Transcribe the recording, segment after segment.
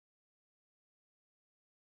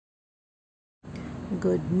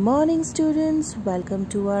Good morning, students. Welcome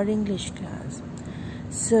to our English class.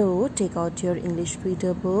 So, take out your English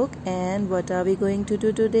reader book, and what are we going to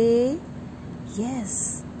do today?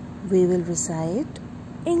 Yes, we will recite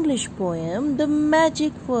English poem The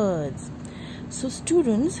Magic Words. So,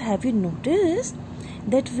 students, have you noticed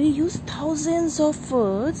that we use thousands of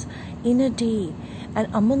words in a day, and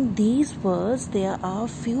among these words there are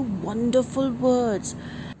few wonderful words.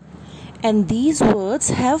 And these words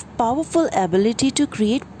have powerful ability to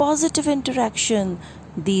create positive interaction.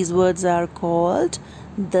 These words are called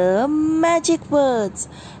the magic words.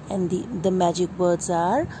 And the magic words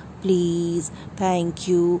are please, thank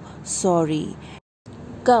you, sorry.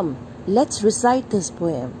 Come, let's recite this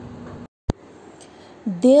poem.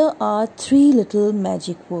 There are 3 little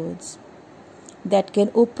magic words that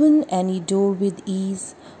can open any door with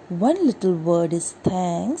ease. One little word is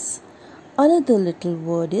thanks. Another little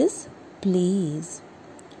word is please.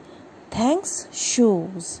 Thanks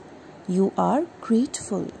shows you are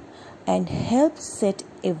grateful and helps set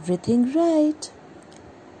everything right.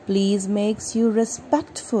 Please makes you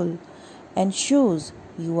respectful and shows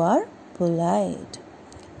you are polite.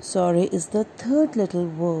 Sorry is the 3rd little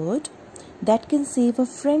word that can save a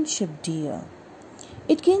friendship dear.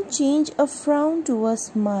 It can change a frown to a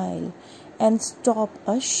smile and stop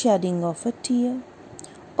a shedding of a tear.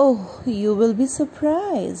 Oh, you will be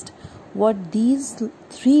surprised what these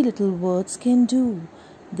 3 little words can do.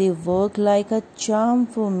 They work like a charm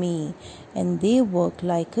for me, and they work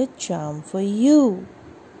like a charm for you.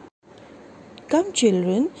 Come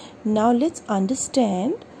children, now let's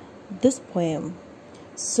understand this poem.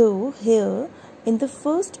 So here in the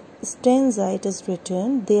first stanza it is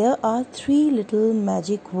written, there are 3 little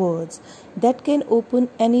magic words that can open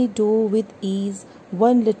any door with ease.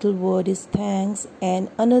 One little word is thanks and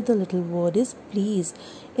another little word is please.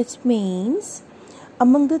 It means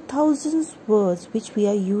among the thousands words which we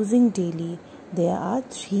are using daily, there are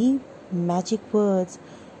 3 magic words.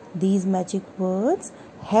 These magic words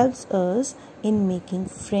helps us in making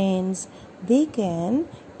friends. They can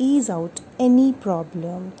ease out any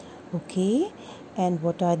problem. Okay, and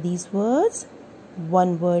what are these words?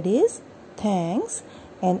 One word is thanks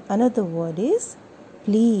and another word is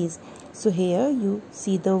please. So here you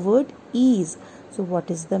see the word ease. So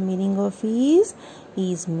what is the meaning of ease?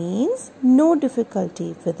 Ease means no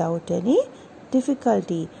difficulty, without any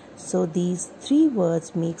difficulty. So these 3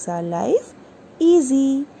 words makes our life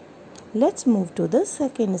easy. Let's move to the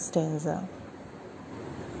second stanza.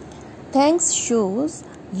 Thanks shows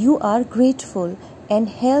you are grateful and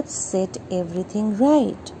helps set everything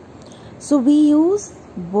right. So we use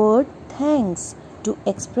word thanks to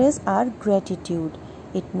express our gratitude.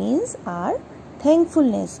 It means our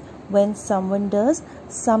thankfulness when someone does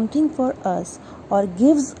something for us or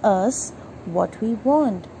gives us what we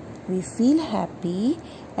want. We feel happy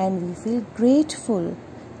and we feel grateful.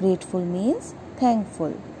 Grateful means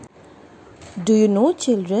thankful. Do you know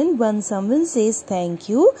children, when someone says thank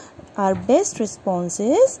you, our best response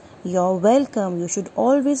is you're welcome. You should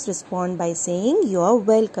always respond by saying you're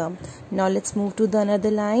welcome. Now let's move to the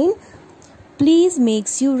another line. Please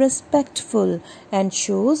makes you respectful and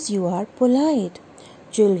shows you are polite.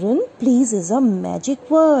 Children, please is a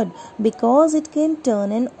magic word because it can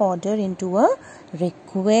turn an order into a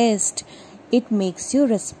request. It makes you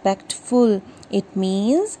respectful. It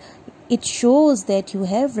means it shows that you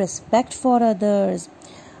have respect for others.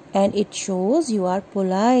 And it shows you are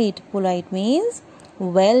polite. Polite means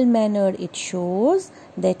well-mannered. It shows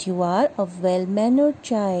that you are a well-mannered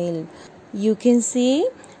child. You can say,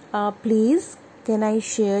 please, can I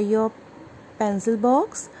share your pencil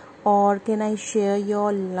box? Or can I share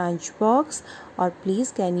your lunch box? Or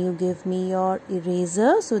please, can you give me your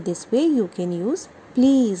eraser? So this way you can use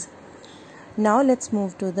please. Now let's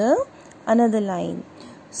move to the another line.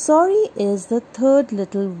 Sorry is the 3rd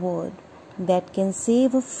little word that can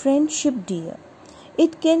save a friendship dear.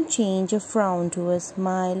 It can change a frown to a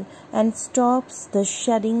smile and stops the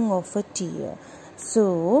shedding of a tear.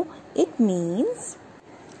 So it means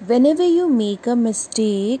whenever you make a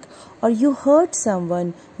mistake or you hurt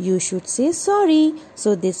someone, you should say sorry.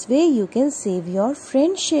 So this way you can save your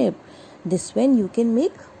friendship. This way you can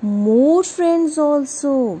make more friends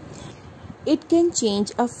also. It can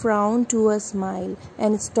change a frown to a smile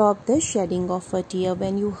and stop the shedding of a tear.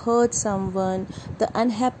 When you hurt someone, the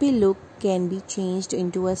unhappy look can be changed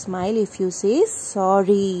into a smile if you say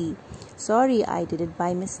sorry. Sorry, I did it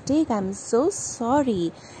by mistake. I'm so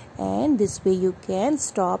sorry. And this way you can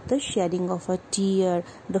stop the shedding of a tear,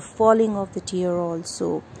 the falling of the tear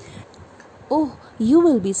also. Oh, you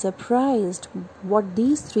will be surprised what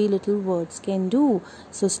these 3 little words can do.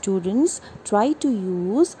 So students, try to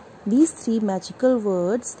use these 3 magical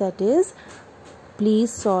words, that is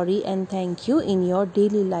please, sorry and thank you, in your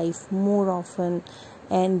daily life more often.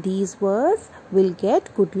 And these words will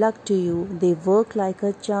get good luck to you. They work like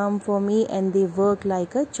a charm for me and they work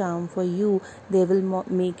like a charm for you. They will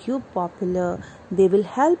make you popular. They will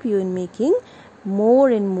help you in making more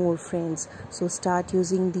and more friends. So start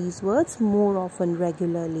using these words more often,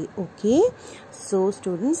 regularly. Okay, so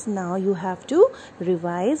students, now you have to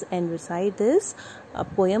revise and recite this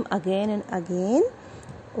poem again and again.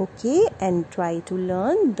 Okay, and try to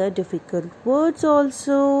learn the difficult words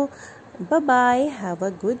also. Bye bye, have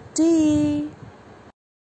a good day.